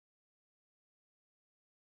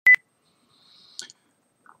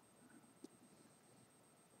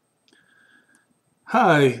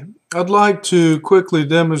Hi, I'd like to quickly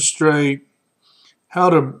demonstrate how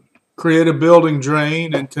to create a building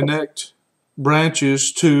drain and connect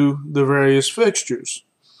branches to the various fixtures.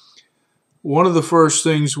 One of the first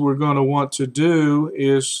things we're going to want to do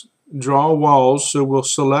is draw walls, so we'll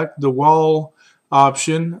select the wall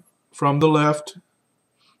option from the left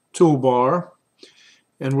toolbar,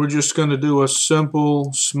 and we're just going to do a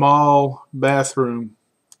simple small bathroom,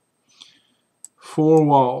 4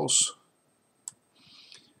 walls.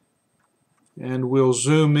 And we'll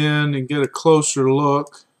zoom in and get a closer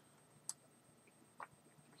look.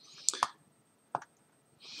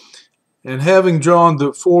 And having drawn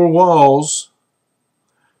the 4 walls,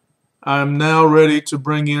 I'm now ready to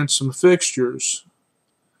bring in some fixtures.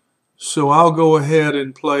 So I'll go ahead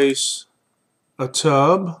and place a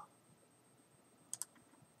tub,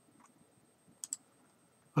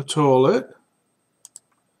 a toilet,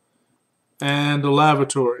 and a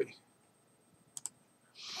lavatory.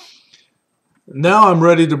 Now I'm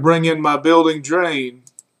ready to bring in my building drain.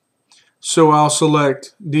 So I'll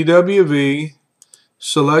select DWV,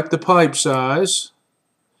 select the pipe size,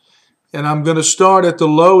 and I'm going to start at the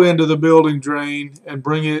low end of the building drain and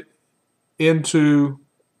bring it into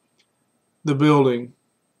the building.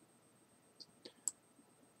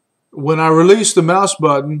 When I release the mouse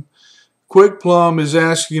button, Quick Plumb is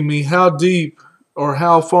asking me how deep or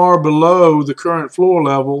how far below the current floor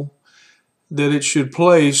level that it should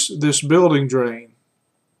place this building drain.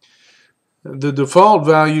 The default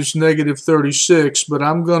value is -36, but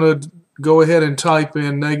I'm going to go ahead and type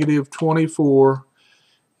in -24,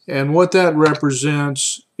 and what that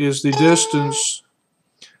represents is the distance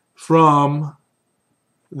from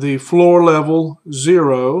the floor level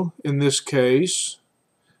 0. In this case,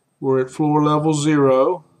 we're at floor level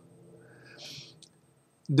 0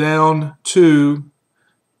 down to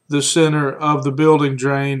the center of the building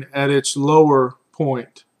drain at its lower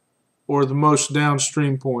point, or the most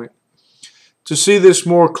downstream point. To see this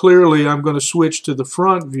more clearly, I'm going to switch to the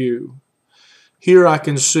front view. Here I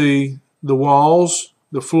can see the walls,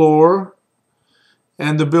 the floor,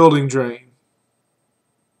 and the building drain.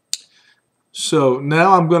 So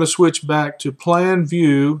now I'm going to switch back to plan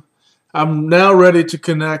view. I'm now ready to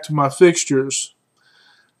connect my fixtures.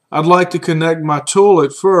 I'd like to connect my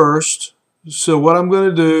toilet first. So what I'm going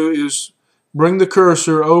to do is bring the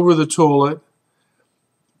cursor over the toilet,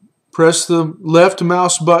 press the left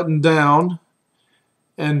mouse button down,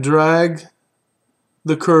 and drag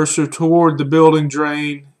the cursor toward the building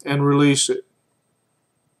drain and release it.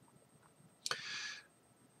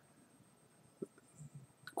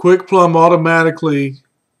 Quick Plumb automatically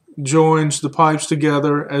joins the pipes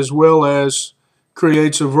together as well as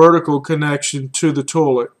creates a vertical connection to the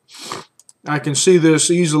toilet. I can see this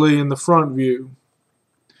easily in the front view.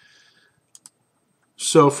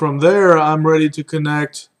 So from there, I'm ready to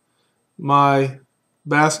connect my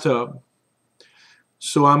bathtub.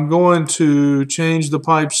 So I'm going to change the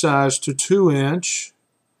pipe size to 2-inch.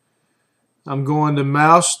 I'm going to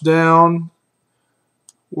mouse down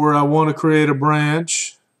where I want to create a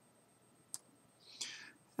branch.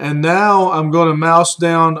 And now I'm going to mouse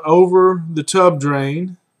down over the tub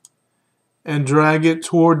drain and drag it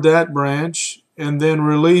toward that branch and then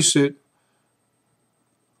release it.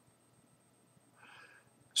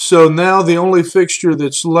 So now the only fixture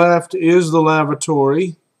that's left is the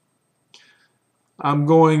lavatory. I'm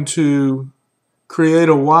going to create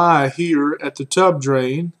a Y here at the tub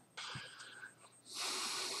drain.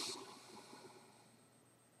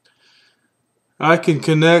 I can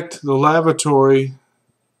connect the lavatory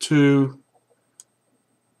to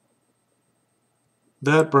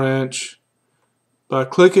that branch by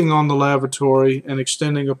clicking on the lavatory and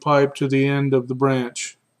extending a pipe to the end of the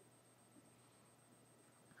branch.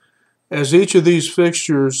 As each of these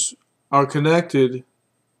fixtures are connected,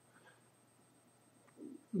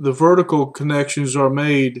 the vertical connections are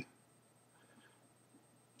made.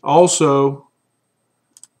 Also,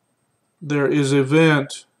 there is a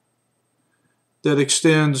vent that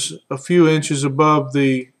extends a few inches above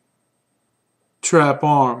the trap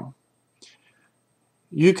arm.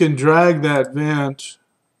 You can drag that vent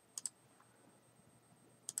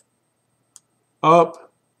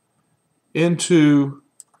up into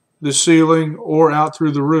the ceiling or out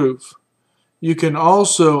through the roof. You can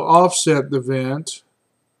also offset the vent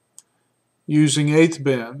using 1/8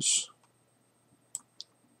 bends.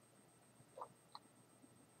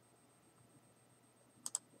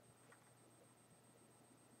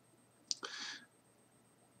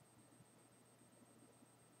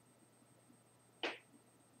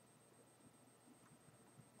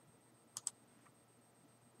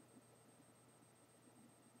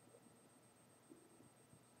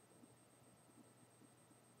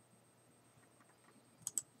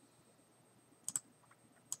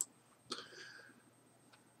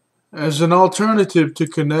 As an alternative to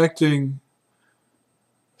connecting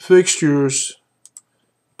fixtures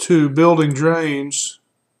to building drains,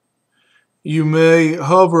 you may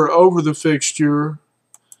hover over the fixture,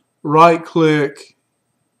 right click,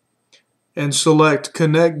 and select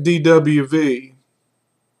Connect DWV.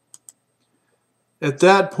 At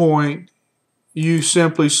that point, you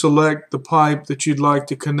simply select the pipe that you'd like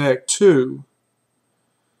to connect to.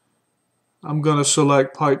 I'm going to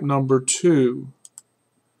select pipe number 2.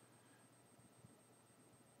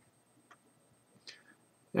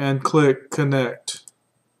 And click Connect.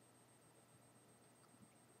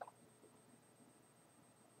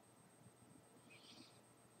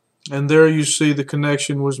 And there you see the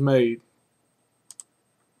connection was made.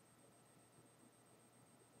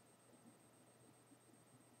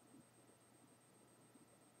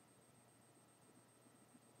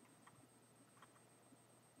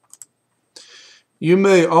 You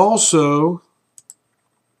may also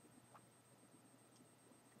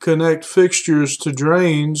connect fixtures to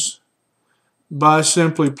drains by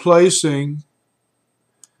simply placing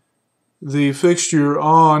the fixture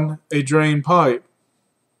on a drain pipe.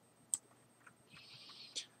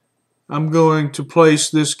 I'm going to place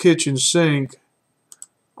this kitchen sink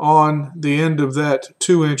on the end of that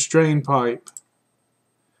 2-inch drain pipe.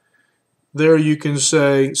 There you can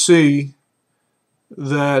see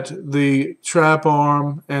that the trap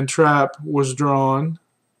arm and trap was drawn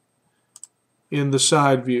in the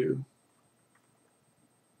side view.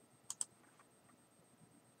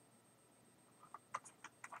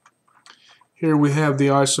 Here we have the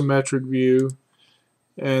isometric view,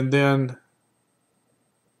 and then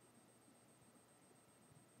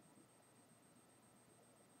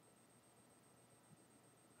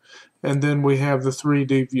we have the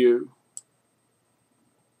 3D view.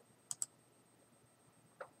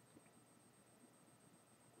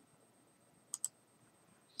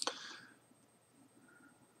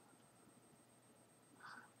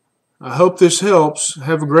 I hope this helps.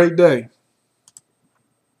 Have a great day.